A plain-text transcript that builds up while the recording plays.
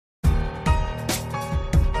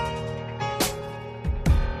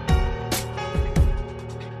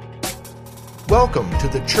Welcome to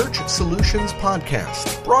the Church Solutions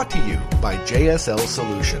Podcast, brought to you by JSL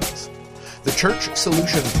Solutions. The Church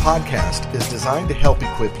Solutions Podcast is designed to help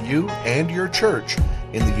equip you and your church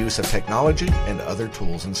in the use of technology and other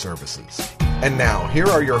tools and services. And now, here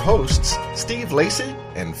are your hosts, Steve Lacey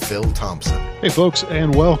and Phil Thompson. Hey folks,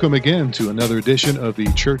 and welcome again to another edition of the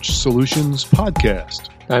Church Solutions Podcast.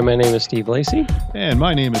 Hi, my name is Steve Lacey. And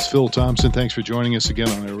my name is Phil Thompson. Thanks for joining us again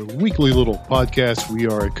on our weekly little podcast. We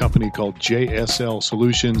are a company called JSL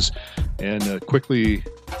Solutions. And quickly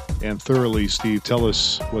and thoroughly, Steve, tell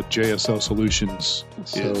us what JSL Solutions is.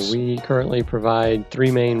 So we currently provide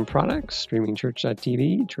three main products: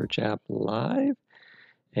 StreamingChurch.tv, Church App Live,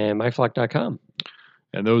 and MyFlock.com.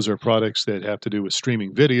 And those are products that have to do with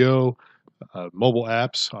streaming video, mobile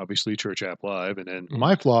apps, obviously Church App Live, and then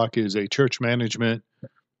MyFlock is a church management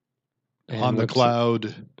on the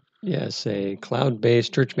cloud. Yes, a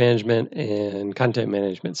cloud-based church management and content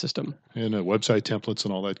management system. And website templates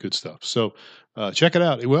and all that good stuff. So check it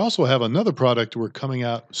out. We also have another product we're coming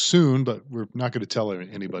out soon, but we're not going to tell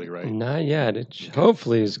anybody, right? Not yet. It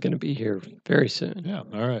hopefully is going to be here very soon. Yeah,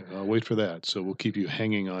 all right. I'll wait for that. So we'll keep you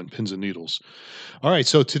hanging on pins and needles. All right,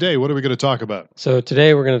 so today, what are we going to talk about? So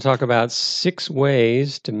today we're going to talk about 6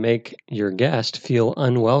 ways to make your guest feel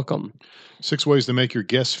unwelcome. 6 ways to make your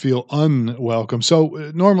guests feel unwelcome.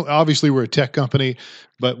 So normally, obviously, we're a tech company,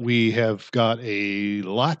 but we have got a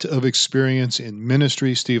lot of experience in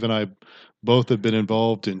ministry. Steve and I both have been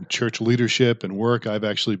involved in church leadership and work. I've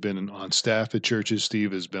actually been on staff at churches.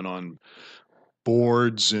 Steve has been on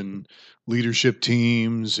boards and leadership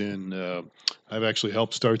teams, and I've actually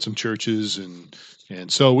helped start some churches.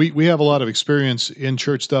 And so we have a lot of experience in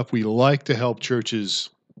church stuff. We like to help churches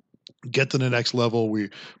get to the next level.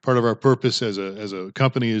 Part of our purpose as a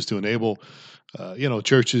company is to enable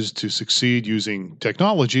churches to succeed using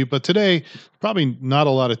technology. But today, probably not a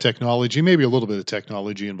lot of technology, maybe a little bit of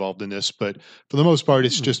technology involved in this, but for the most part,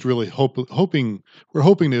 it's just really hoping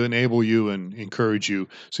to enable you and encourage you.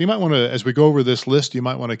 So you might want to, as we go over this list, you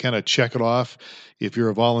might want to kind of check it off. If you're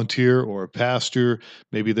a volunteer or a pastor,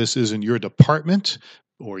 maybe this isn't your department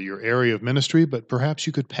or your area of ministry, but perhaps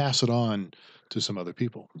you could pass it on to some other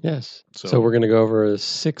people. Yes. So we're going to go over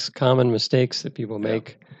 6 common mistakes that people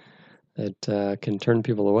make that can turn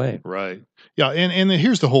people away. Right. Yeah. And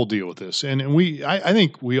here's the whole deal with this. And I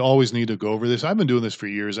think we always need to go over this. I've been doing this for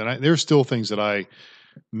years, and there's still things that I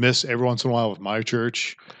miss every once in a while with my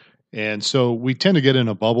church. And so we tend to get in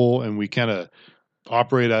a bubble, and we kind of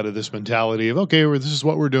operate out of this mentality of, okay, this is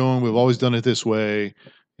what we're doing. We've always done it this way.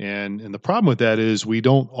 And the problem with that is we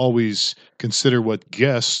don't always consider what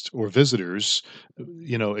guests or visitors,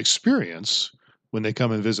 experience when they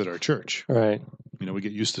come and visit our church. Right. We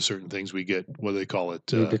get used to certain things. We get, what do they call it?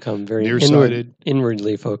 We become very nearsighted,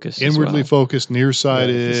 inwardly focused. Inwardly focused,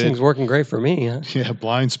 nearsighted. Yeah, this thing's working great for me. Huh? Yeah,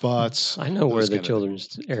 blind spots. I know where the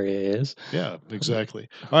children's area is. Yeah, exactly.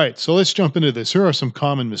 All right, so let's jump into this. Here are some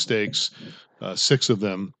common mistakes, 6 of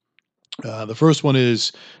them. The first one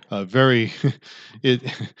is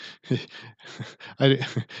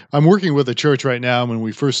I'm working with a church right now. When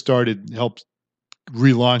we first started, helped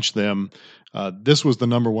relaunch them, this was the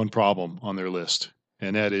number one problem on their list,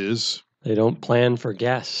 and that is they don't plan for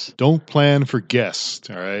guests. Don't plan for guests,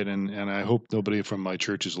 all right? And I hope nobody from my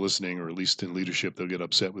church is listening, or at least in leadership, they'll get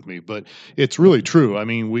upset with me. But it's really true. I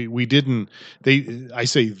mean, we didn't, I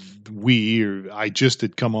say we, or I just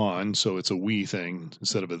had come on, so it's a we thing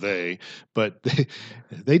instead of a they. But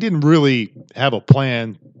they didn't really have a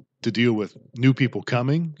plan to deal with new people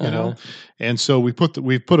coming, you know? And so we've put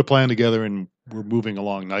a plan together, and we're moving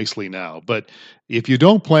along nicely now. But if you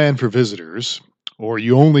don't plan for visitors, or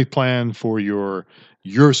you only plan for your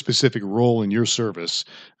specific role in your service,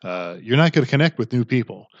 you're not going to connect with new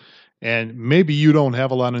people. And maybe you don't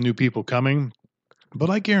have a lot of new people coming,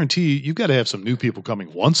 but I guarantee you've got to have some new people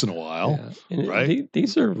coming once in a while, right?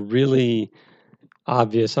 These are really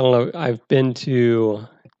obvious. I don't know. I've been to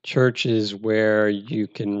churches where you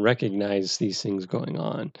can recognize these things going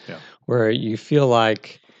on, where you feel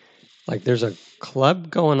like there's a club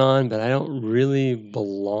going on, but I don't really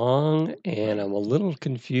belong, and I'm a little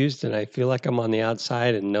confused, and I feel like I'm on the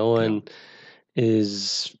outside, and no one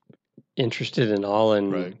is interested in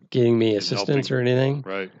getting me assistance or anything.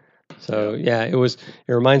 Right. So it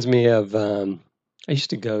reminds me of I used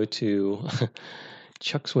to go to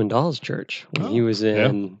Chuck Swindoll's church when he was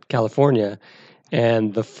in California.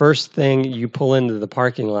 And the first thing you pull into the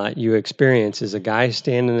parking lot you experience is a guy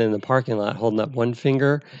standing in the parking lot holding up one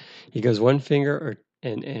finger. He goes one finger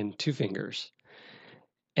and 2 fingers.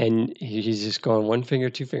 And he's just going one finger,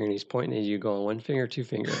 2 finger, and he's pointing at you going one finger, 2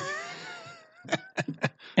 finger.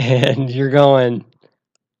 And you're going,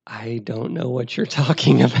 I don't know what you're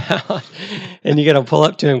talking about. And you got to pull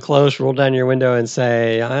up to him close, roll down your window and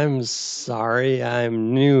say, I'm sorry,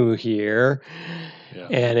 I'm new here. Yeah.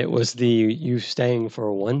 And it was you staying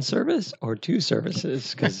for one service or two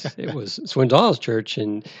services, because it was Swindoll's church.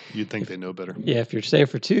 And you'd think they know better. Yeah, if you're staying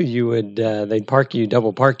for two, you would they'd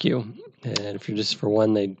double park you. And if you're just for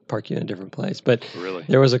one, they'd park you in a different place. But really?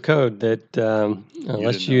 There was a code that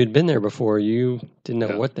unless you had been there before, you didn't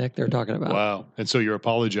know what the heck they were talking about. Wow. And so you're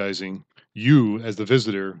apologizing, you as the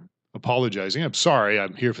visitor apologizing. I'm sorry,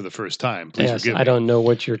 I'm here for the first time. Please forgive me. I don't know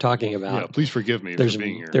what you're talking about. Yeah, please forgive me for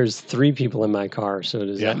being here. There's 3 people in my car, so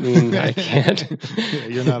does that mean I can't?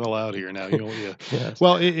 You're not allowed here now. Yes.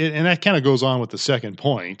 Well, and that kind of goes on with the second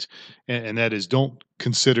point, and that is don't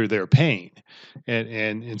consider their pain.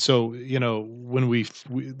 And so, when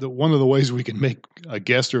one of the ways we can make a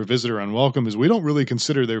guest or a visitor unwelcome is we don't really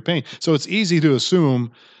consider their pain. So it's easy to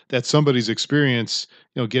assume that somebody's experience,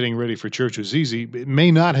 getting ready for church was easy. It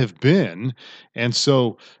may not have been. And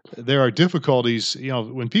so there are difficulties,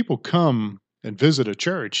 when people come and visit a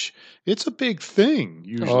church, it's a big thing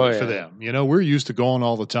usually for them. We're used to going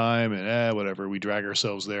all the time and whatever, we drag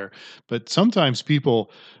ourselves there. But sometimes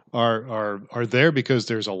people are there because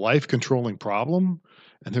there's a life controlling problem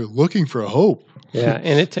and they're looking for a hope. Yeah,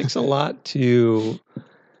 and it takes a lot to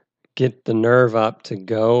get the nerve up to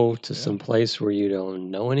go to some place where you don't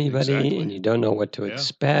know anybody and you don't know what to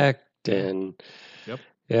expect. And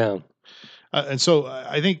and so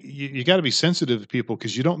I think you got to be sensitive to people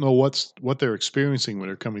because you don't know what they're experiencing when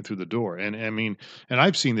they're coming through the door. And I mean, and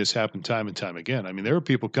I've seen this happen time and time again. I mean, there are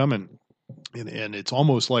people coming and it's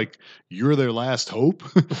almost like you're their last hope.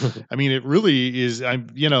 I mean, it really is.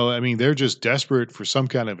 They're just desperate for some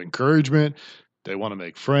kind of encouragement. They want to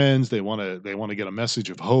make friends. They want to get a message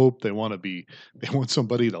of hope. They want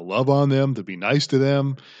somebody to love on them, to be nice to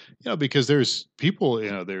them, because there's people,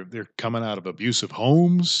 they're coming out of abusive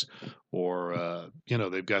homes or,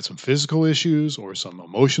 they've got some physical issues or some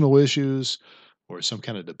emotional issues or some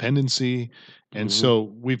kind of dependency. And so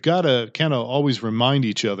we've got to kind of always remind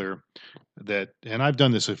each other that, and I've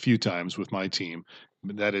done this a few times with my team,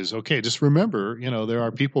 that is, okay, just remember, there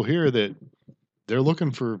are people here that they're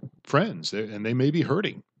looking for friends and they may be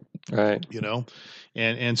hurting, right?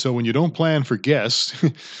 And so when you don't plan for guests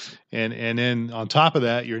and then on top of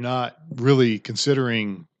that, you're not really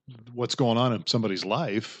considering what's going on in somebody's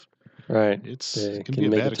life, right? It can be a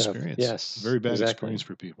bad experience. Yes, very bad experience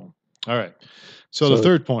for people. All right. So the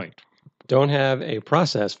third point. Don't have a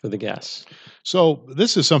process for the guests. So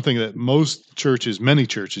this is something that many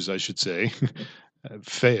churches, I should say,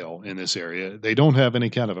 fail in this area. They don't have any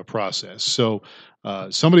kind of a process. So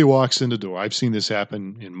somebody walks in the door. I've seen this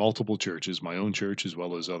happen in multiple churches, my own church as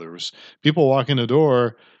well as others. People walk in the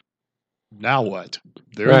door. Now what?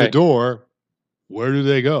 They're in the door. Where do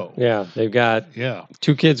they go? Yeah, they've got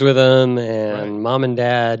 2 kids with them and mom and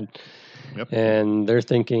dad. Yep. And they're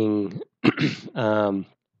thinking,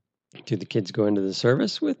 do the kids go into the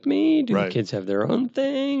service with me? Do the kids have their own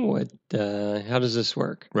thing? How does this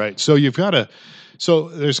work? Right. So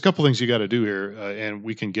there's a couple things you got to do here, and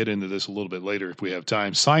we can get into this a little bit later if we have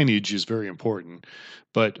time. Signage is very important,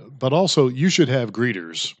 but also you should have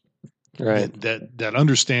greeters, that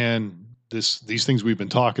understand these things we've been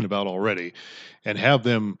talking about already, and have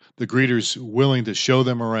the greeters willing to show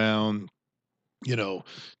them around.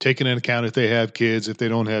 Taking into account if they have kids, if they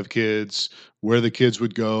don't have kids, where the kids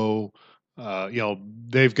would go.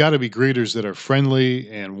 They've got to be greeters that are friendly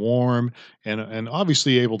and warm and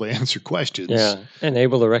obviously able to answer questions. Yeah, and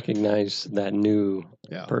able to recognize that new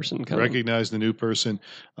person coming. Recognize the new person.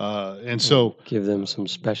 And so give them some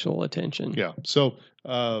special attention. Yeah. So,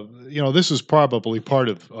 this is probably part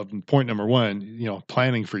of point number 1,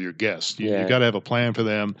 planning for your guests. You've got to have a plan for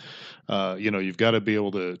them. You've got to be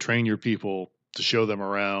able to train your people to show them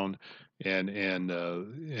around and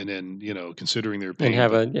then, considering their pain. And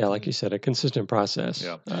have like you said, a consistent process.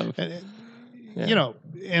 Yeah.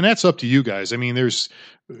 And that's up to you guys. I mean, there's,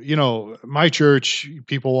 my church,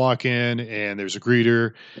 people walk in and there's a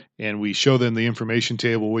greeter and we show them the information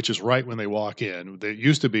table, which is right when they walk in. There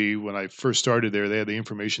used to be, when I first started there, they had the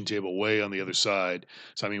information table way on the other side.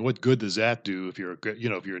 So, I mean, what good does that do if you're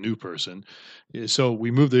a new person? So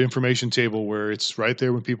we moved the information table where it's right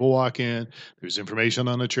there when people walk in. There's information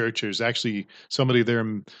on the church. There's actually somebody there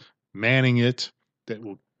manning it that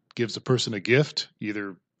gives the person a gift.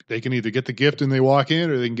 They can either get the gift when they walk in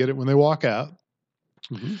or they can get it when they walk out.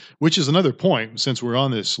 which is another point. Since we're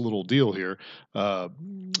on this little deal here,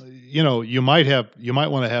 you might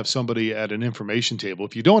want to have somebody at an information table.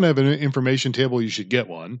 If you don't have an information table, you should get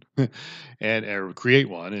one or create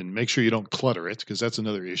one, and make sure you don't clutter it, because that's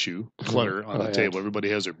another issue. Clutter on the table. Everybody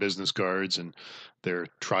has their business cards and their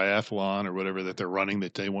triathlon or whatever that they're running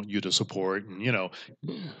that they want you to support, and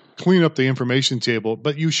clean up the information table.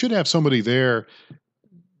 But you should have somebody there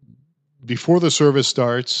before the service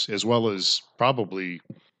starts, as well as probably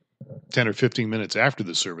 10 or 15 minutes after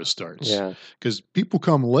the service starts. Yeah. Because people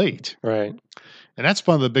come late. Right. And that's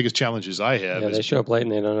one of the biggest challenges I have. Yeah, they show up late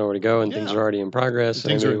and they don't know where to go, and things are already in progress.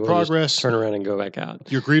 Things are in progress. Turn around and go back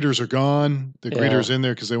out. Your greeters are gone. The greeter's in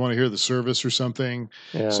there because they want to hear the service or something.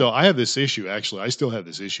 Yeah. So I have this issue, actually. I still have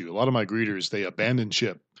this issue. A lot of my greeters, they abandon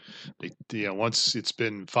ship. Once it's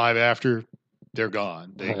been 5 after, they're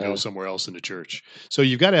gone. They go somewhere else in the church. So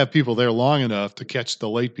you've got to have people there long enough to catch the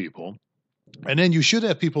late people. And then you should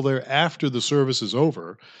have people there after the service is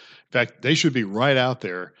over. In fact, they should be right out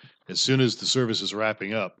there as soon as the service is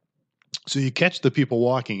wrapping up. So you catch the people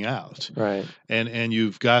walking out. Right. And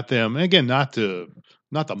you've got them, again, not to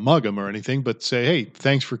mug them or anything, but say, hey,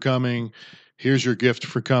 thanks for coming. Here's your gift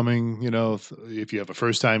for coming. If you have a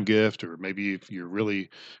first-time gift, or maybe if you're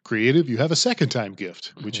really creative, you have a second-time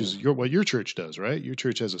gift, which is what your church does, right? Your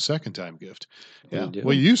church has a second-time gift. Yeah,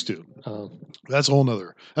 well, you used to. Oh. That's a whole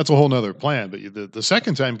nother plan. But the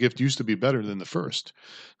second-time gift used to be better than the first,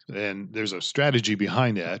 and there's a strategy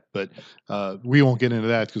behind that. But we won't get into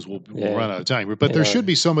that because we'll run out of time. But there should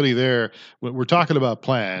be somebody there. We're talking about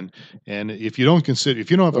plan, and if you don't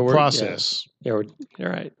have a process, you're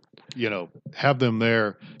right. Have them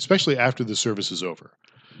there, especially after the service is over.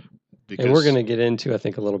 And we're going to get into, I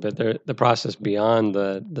think, a little bit the process beyond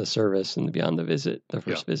the service and beyond the visit, the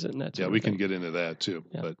first visit. And we can get into that too.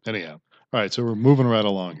 Yeah. But anyhow, all right, so we're moving right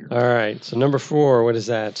along here. All right, so number 4, what is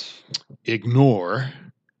that? Ignore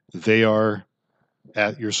they are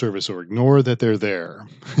at your service, or ignore that they're there.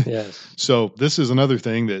 Yes. So this is another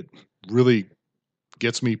thing that really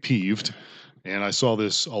gets me peeved, and I saw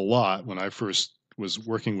this a lot when I first was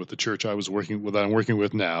working with the church I'm working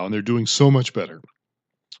with now, and they're doing so much better.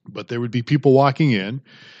 But there would be people walking in,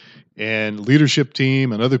 and leadership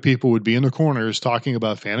team and other people would be in the corners talking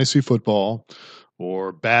about fantasy football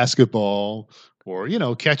or basketball or,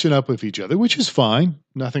 catching up with each other, which is fine.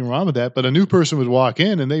 Nothing wrong with that. But a new person would walk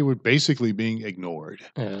in and they were basically being ignored.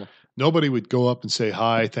 Yeah. Nobody would go up and say,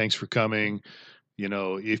 hi, thanks for coming.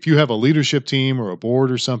 If you have a leadership team or a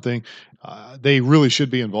board or something, they really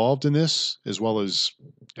should be involved in this, as well as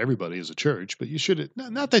everybody as a church. But you should,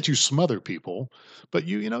 not that you smother people, but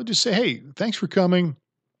you just say, hey, thanks for coming.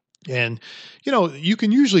 And, you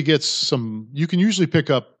can usually pick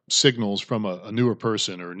up signals from a newer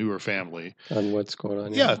person or a newer family on what's going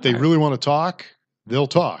on. Yeah. If they really want to talk, they'll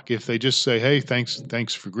talk. If they just say, hey,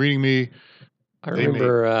 thanks for greeting me. I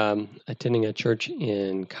remember attending a church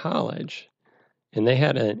in college. And they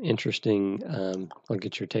had an interesting, I'll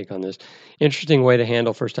get your take on this, interesting way to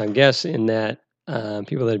handle first-time guests, in that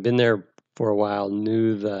people that had been there for a while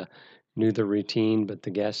knew the routine, but the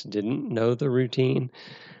guests didn't know the routine.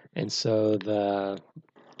 And so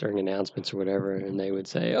during announcements or whatever, and they would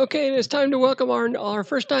say, okay, it's time to welcome our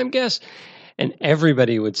first-time guests. And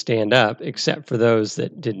everybody would stand up except for those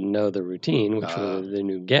that didn't know the routine, which were the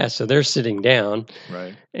new guests. So they're sitting down.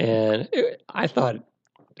 Right. And I thought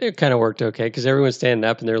it kind of worked okay, because everyone's standing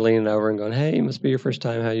up and they're leaning over and going, hey, it must be your first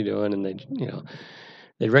time. How you doing? And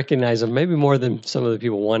they recognize them maybe more than some of the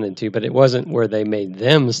people wanted to, but it wasn't where they made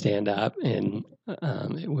them stand up, and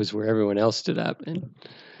it was where everyone else stood up. And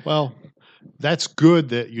well, that's good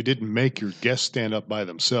that you didn't make your guests stand up by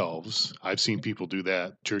themselves. I've seen people do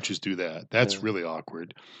that. Churches do that. That's really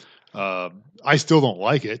awkward. I still don't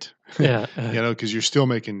like it. Yeah. Because you're still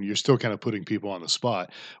kind of putting people on the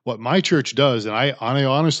spot. What my church does, and I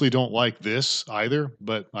honestly don't like this either,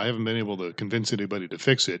 but I haven't been able to convince anybody to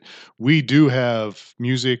fix it. We do have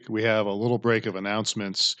music. We have a little break of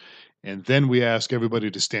announcements, and then we ask everybody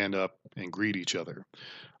to stand up and greet each other.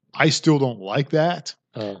 I still don't like that,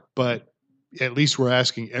 but at least we're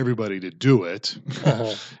asking everybody to do it.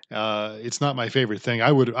 It's not my favorite thing.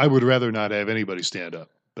 I would rather not have anybody stand up.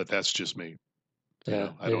 But that's just me.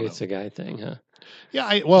 Yeah, maybe it's a guy thing, huh?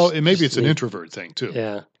 Yeah, maybe it's an introvert thing too.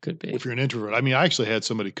 Yeah, could be. If you're an introvert. I mean, I actually had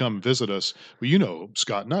somebody come visit us. Well,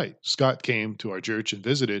 Scott Knight. Scott came to our church and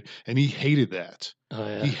visited, and he hated that. Oh,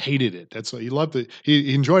 yeah. He hated it. He loved it.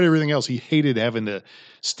 He enjoyed everything else. He hated having to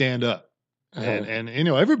stand up. And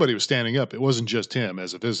everybody was standing up. It wasn't just him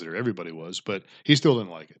as a visitor. Everybody was, but he still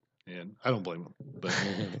didn't like it. And I don't blame them, but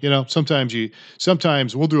sometimes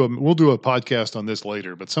we'll do a podcast on this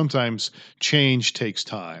later, but sometimes change takes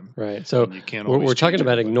time. Right. So you can't we're talking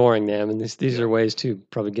about ignoring them, and these are ways to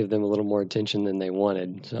probably give them a little more attention than they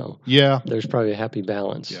wanted. So there's probably a happy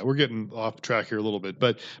balance. Yeah, we're getting off track here a little bit,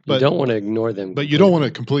 but you don't want to ignore them. But you don't want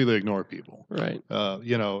to completely ignore people. Right.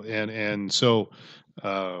 And so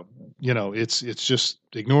it's just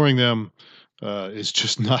ignoring them is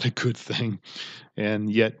just not a good thing.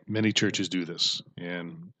 And yet many churches do this.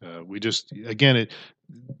 And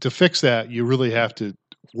to fix that, you really have to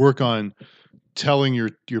work on telling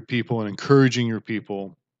your people and encouraging your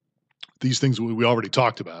people these things we already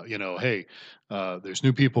talked about. Hey, there's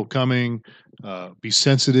new people coming, be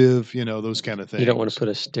sensitive, those kind of things. You don't want to put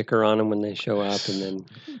a sticker on them when they show up and then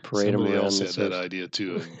parade them around. Somebody else had that idea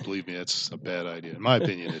too, and believe me, it's a bad idea. In my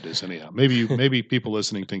opinion, it is anyhow. Maybe people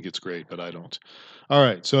listening think it's great, but I don't. All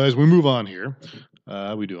right, so as we move on here,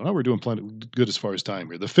 we're doing plenty good as far as time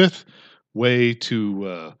here. The fifth way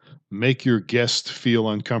to make your guest feel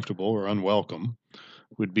uncomfortable or unwelcome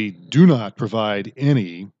would be do not provide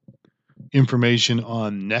any information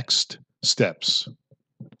on next steps.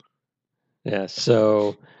 Yeah.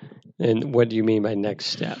 So, and what do you mean by next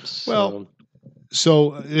steps? Well,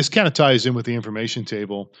 so this kind of ties in with the information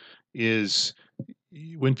table. Is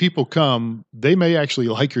when people come, they may actually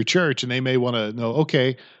like your church and they may want to know,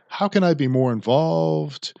 okay, how can I be more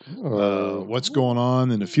involved? What's going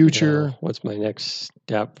on in the future? Yeah, what's my next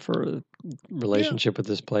step for relationship with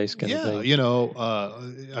this place kind of thing?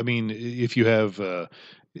 I mean, if you have, a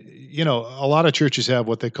lot of churches have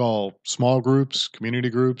what they call small groups, community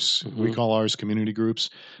groups. Mm-hmm. We call ours community groups.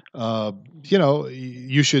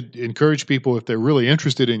 You should encourage people if they're really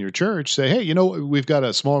interested in your church, say, hey, we've got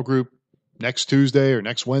a small group next Tuesday or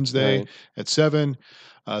next Wednesday at 7.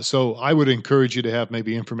 So I would encourage you to have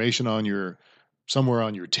maybe information somewhere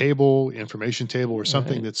on your information table or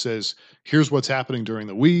something that says, here's what's happening during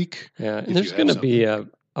the week. Yeah. And there's going to be a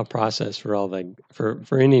process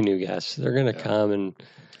for any new guests. They're going to come and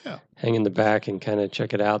hang in the back and kind of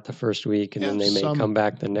check it out the first week. And then they may come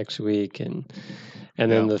back the next week. And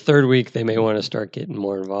then the third week, they may want to start getting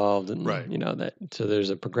more involved. And, so there's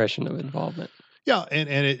a progression of involvement. Yeah,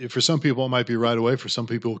 and for some people it might be right away. For some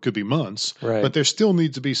people it could be months. Right. But there still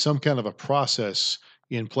needs to be some kind of a process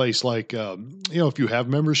in place. Like if you have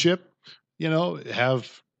membership,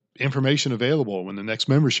 have information available when the next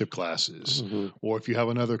membership class is, or if you have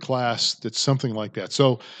another class that's something like that.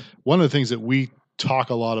 So one of the things that we talk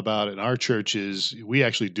a lot about in our church is we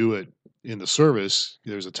actually do it in the service.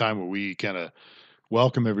 There's a time where we kind of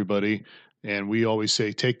welcome everybody, and we always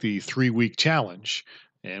say take the 3-week challenge.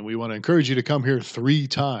 And we want to encourage you to come here 3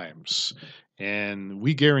 times. And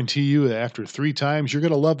we guarantee you that after 3 times, you're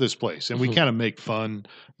going to love this place. And we kind of make fun,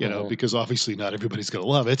 because obviously not everybody's going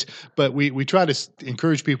to love it. But we try to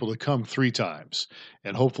encourage people to come 3 times.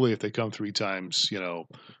 And hopefully if they come 3 times, they'll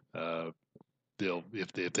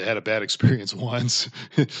if they had a bad experience once,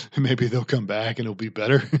 maybe they'll come back and it'll be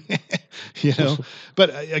better.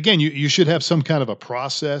 But again, you should have some kind of a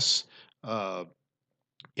process. And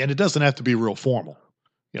it doesn't have to be real formal.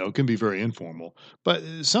 It can be very informal, but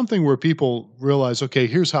something where people realize, okay,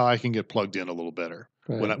 here's how I can get plugged in a little better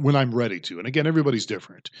when I'm ready to. And again, everybody's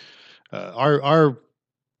different.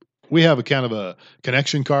 We have a kind of a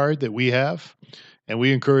connection card that we have, and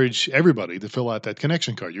we encourage everybody to fill out that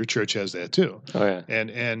connection card. Your church has that too. Oh yeah.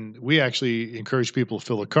 And we actually encourage people to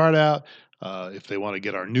fill a card out. If they want to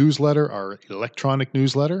get our newsletter, our electronic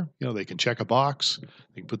newsletter, they can check a box.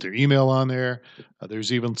 They can put their email on there.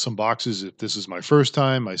 There's even some boxes if this is my first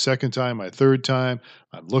time, my second time, my third time,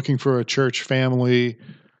 I'm looking for a church family,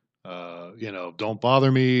 don't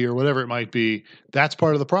bother me or whatever it might be. That's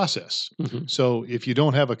part of the process. Mm-hmm. So if you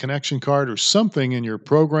don't have a connection card or something in your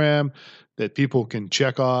program that people can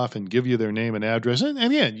check off and give you their name and address. And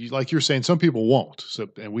again, like you're saying, some people won't. So,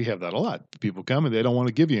 and we have that a lot. People come and they don't want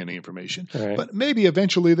to give you any information, but maybe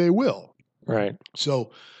eventually they will. Right.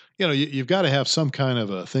 So, you've got to have some kind of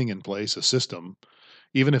a thing in place, a system,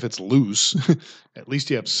 even if it's loose. At least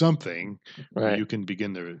you have something where you can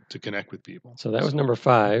begin to connect with people. So that was number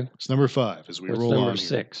 5. It's number 5 as we roll on. Number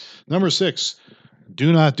 6. Number 6,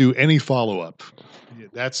 do not do any follow-up.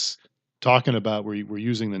 That's talking about we're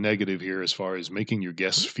using the negative here as far as making your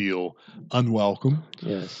guests feel unwelcome.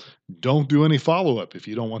 Yes. Don't do any follow-up if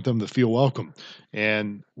you don't want them to feel welcome.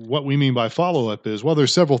 And what we mean by follow-up is,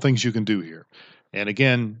 there's several things you can do here. And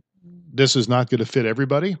again, this is not going to fit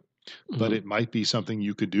everybody, but it might be something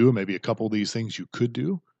you could do. Maybe a couple of these things you could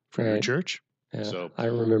do for your church. Yeah. So I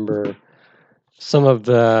remember some of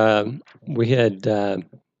I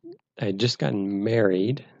had just gotten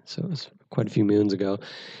married. So it was quite a few moons ago,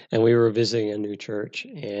 and we were visiting a new church,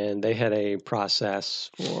 and they had a process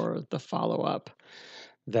for the follow-up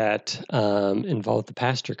that involved the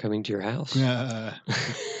pastor coming to your house. Yeah,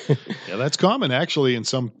 that's common actually in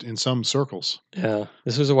some circles. Yeah,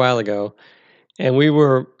 this was a while ago, and we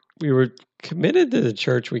were committed to the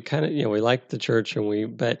church. We kind of, we liked the church,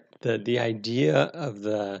 but the idea of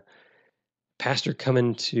the pastor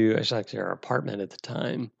coming to actually our apartment at the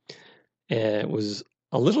time, and it was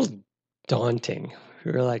a little daunting.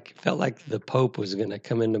 We were felt like the Pope was going to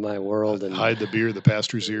come into my world and hide the beer the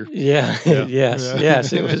pastor's ear. Yeah,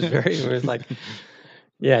 yes. It was like,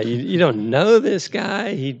 you don't know this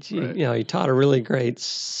guy. He taught a really great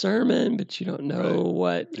sermon, but you don't know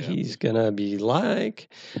what he's going to be like.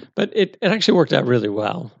 But it actually worked out really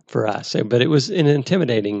well for us. But it was an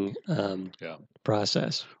intimidating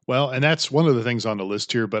process. Well, and that's one of the things on the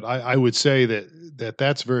list here. But I would say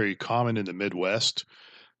that's very common in the Midwest.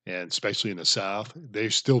 And especially in the South,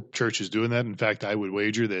 there's still churches doing that. In fact, I would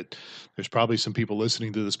wager that there's probably some people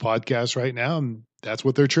listening to this podcast right now, and that's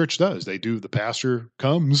what their church does. They do. The pastor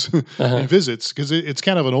comes and visits because it's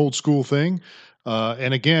kind of an old school thing.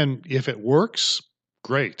 And again, if it works,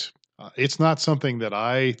 great. It's not something that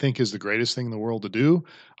I think is the greatest thing in the world to do.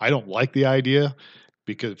 I don't like the idea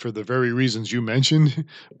because for the very reasons you mentioned.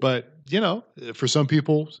 But for some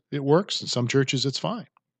people it works, and some churches it's fine.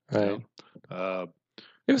 Right.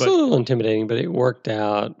 It was a little intimidating, but it worked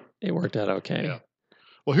out. It worked out okay. Yeah.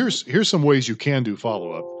 Well, here's some ways you can do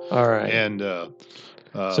follow up. All right. And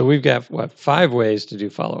so we've got 5 ways to do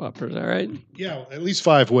follow up. Is that right? Yeah, at least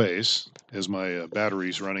 5 ways. As my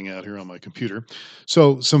battery's running out here on my computer,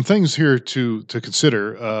 so some things here to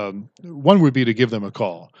consider. One would be to give them a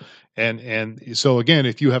call, and so again,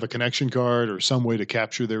 if you have a connection card or some way to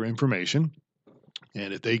capture their information,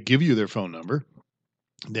 and if they give you their phone number,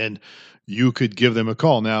 then you could give them a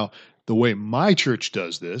call. Now, the way my church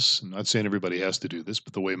does this, I'm not saying everybody has to do this,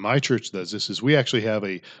 but the way my church does this is we actually have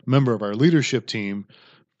a member of our leadership team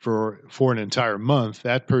for an entire month.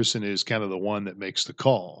 That person is kind of the one that makes the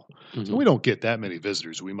call. Mm-hmm. So we don't get that many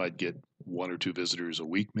visitors. We might get 1 or 2 visitors a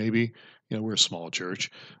week, maybe. We're a small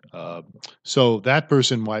church. So that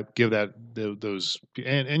person might give those.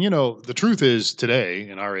 And the truth is today,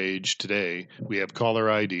 in our age today, we have caller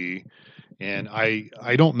ID. And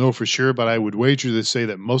I don't know for sure, but I would wager to say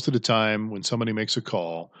that most of the time when somebody makes a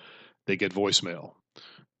call, they get voicemail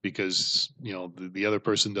because, the other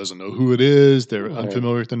person doesn't know who it is. They're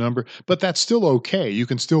unfamiliar with the number, but that's still okay. You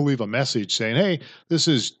can still leave a message saying, hey, this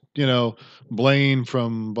is, Blaine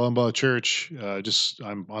from blah, blah Church.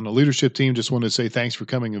 I'm on the leadership team. Just wanted to say thanks for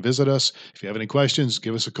coming and visit us. If you have any questions,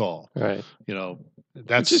 give us a call. Right.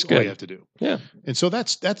 That's all you have to do. Yeah. And so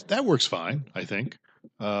that works fine, I think.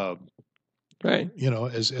 Right.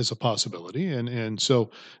 As a possibility. And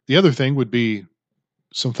so the other thing would be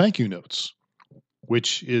some thank you notes,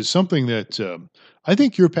 which is something that I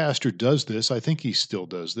think your pastor does this. I think he still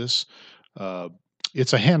does this.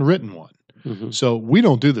 It's a handwritten one. Mm-hmm. So we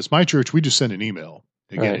don't do this. My church, we just send an email.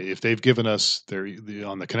 Again, if they've given us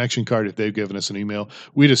on the connection card, if they've given us an email,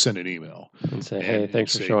 we just send an email. And say, hey,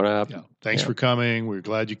 thanks for showing up. Thanks for coming. We're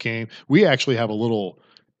glad you came. We actually have a little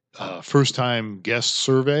first-time guest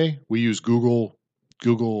survey. We use Google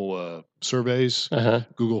surveys,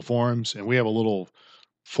 Google Forms, and we have a little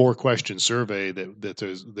 4-question survey that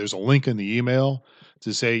there's a link in the email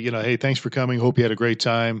to say, hey, thanks for coming. Hope you had a great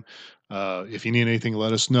time. If you need anything,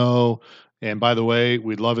 let us know. And by the way,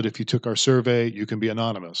 we'd love it if you took our survey. You can be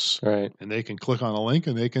anonymous, right? And they can click on a link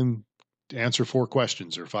and they can answer 4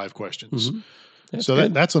 questions or 5 questions. Mm-hmm. So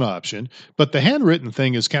that's an option. But the handwritten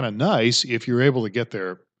thing is kind of nice if you're able to get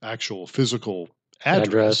their actual physical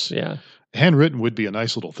address. Yeah. Handwritten would be a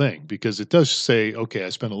nice little thing because it does say, okay, I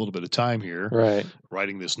spent a little bit of time here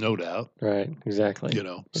writing this note out. Right, exactly.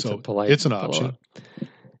 So it's an option.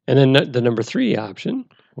 And then the number 3 option.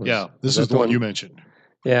 This is the one you mentioned.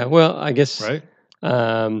 Yeah, well, I guess. Right.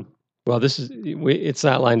 It's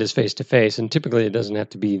outlined as face-to-face, and typically it doesn't have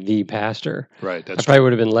to be the pastor. Right. I probably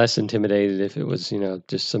would have been less intimidated if it was,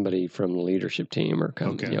 just somebody from the leadership team or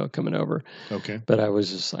coming over. Okay. But I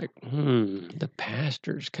was just like, the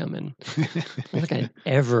pastor's coming. I don't think I'd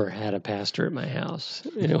ever had a pastor at my house.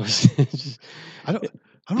 It was just,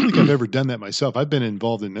 I don't think I've ever done that myself. I've been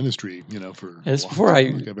involved in ministry, for and it's before I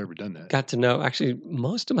don't think I've ever done that. Got to know. Actually,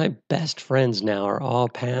 most of my best friends now are all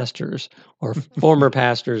pastors or former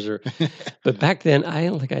pastors. But back then, I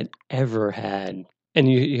don't think I'd ever had. And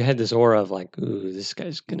you had this aura of like, ooh, this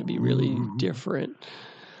guy's going to be really different.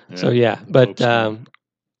 Yeah, so but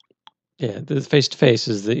Yeah, the face-to-face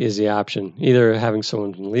is the option. Either having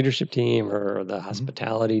someone from the leadership team or the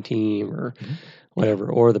hospitality team or whatever,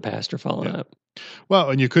 or the pastor following up.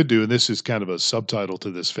 Well, and you could do, and this is kind of a subtitle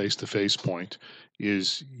to this face-to-face point,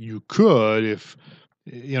 is you could, if,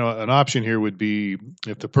 an option here would be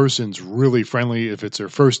if the person's really friendly, if it's their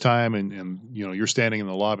first time and you're standing in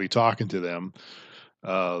the lobby talking to them,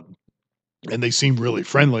 and they seem really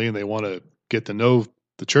friendly and they want to get to know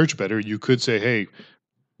the church better, you could say, hey,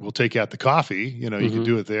 we'll take out the coffee. You can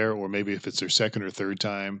do it there. Or maybe if it's their second or third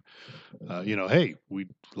time, hey, we'd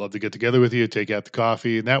love to get together with you, take out the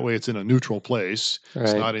coffee. And that way it's in a neutral place. Right.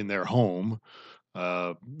 It's not in their home.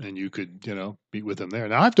 And you could, meet with them there.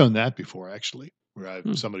 Now, I've done that before, actually, where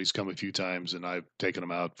somebody's come a few times and I've taken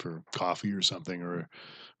them out for coffee or something or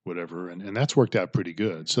whatever. And that's worked out pretty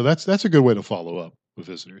good. So that's a good way to follow up with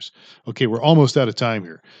visitors. Okay, we're almost out of time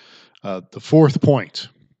here. The fourth point,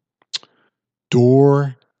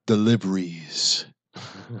 door deliveries.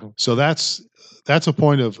 So that's a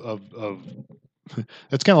point of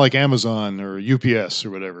that's kind of like Amazon or UPS or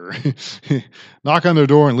whatever. Knock on their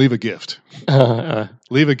door and leave a gift.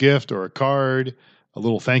 Leave a gift or a card, a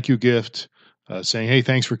little thank you gift, saying, "Hey,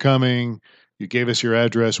 thanks for coming. You gave us your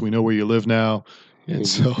address. We know where you live now." And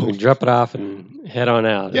so we drop it off and head on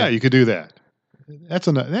out. Yeah, you could do that.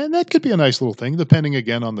 And that could be a nice little thing, depending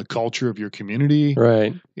again on the culture of your community.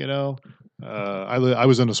 Right. I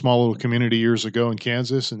was in a small little community years ago in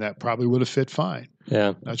Kansas, and that probably would have fit fine.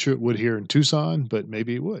 Yeah. Not sure it would here in Tucson, but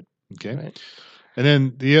maybe it would. Okay. Right. And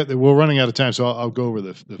then we're running out of time, so I'll go over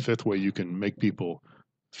the fifth way you can make people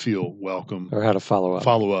feel welcome. Or how to follow up.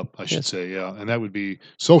 Follow up, I should say, yeah. And that would be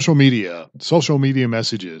social media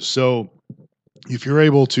messages. So if you're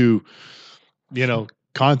able to,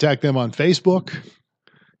 contact them on Facebook,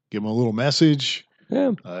 give them a little message.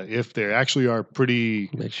 Yeah. If they actually are pretty...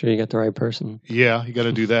 Make sure you got the right person. Yeah, you got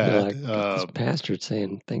to do that. This pastor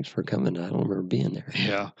saying, thanks for coming. I don't remember being there.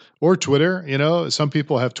 Yeah. Or Twitter. Some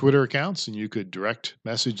people have Twitter accounts, and you could direct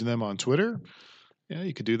message them on Twitter. Yeah,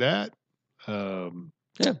 you could do that. Yeah.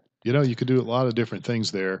 You could do a lot of different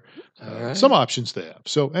things there. Right. Some options to have.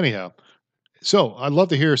 So anyhow... So I'd love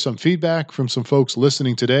to hear some feedback from some folks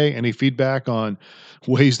listening today. Any feedback on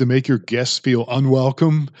ways to make your guests feel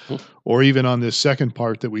unwelcome, or even on this second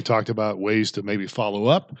part that we talked about, ways to maybe follow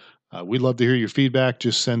up. We'd love to hear your feedback.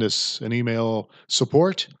 Just send us an email,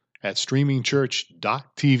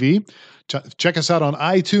 support@streamingchurch.tv. Check us out on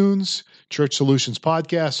iTunes, Church Solutions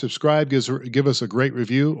Podcast. Subscribe, give us a great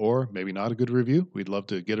review, or maybe not a good review. We'd love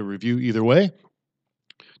to get a review either way.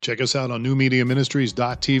 Check us out on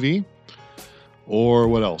newmediaministries.tv. Or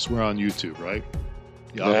what else? We're on YouTube, right?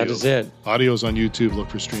 That is it. Audio's on YouTube. Look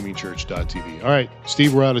for streamingchurch.tv. All right,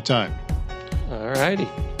 Steve, we're out of time. All righty.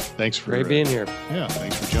 Thanks for great being here. Yeah,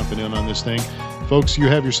 thanks for jumping in on this thing. Folks, you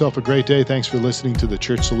have yourself a great day. Thanks for listening to the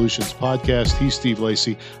Church Solutions Podcast. He's Steve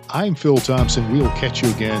Lacey. I'm Phil Thompson. We'll catch you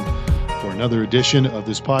again for another edition of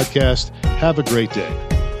this podcast. Have a great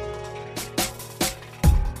day.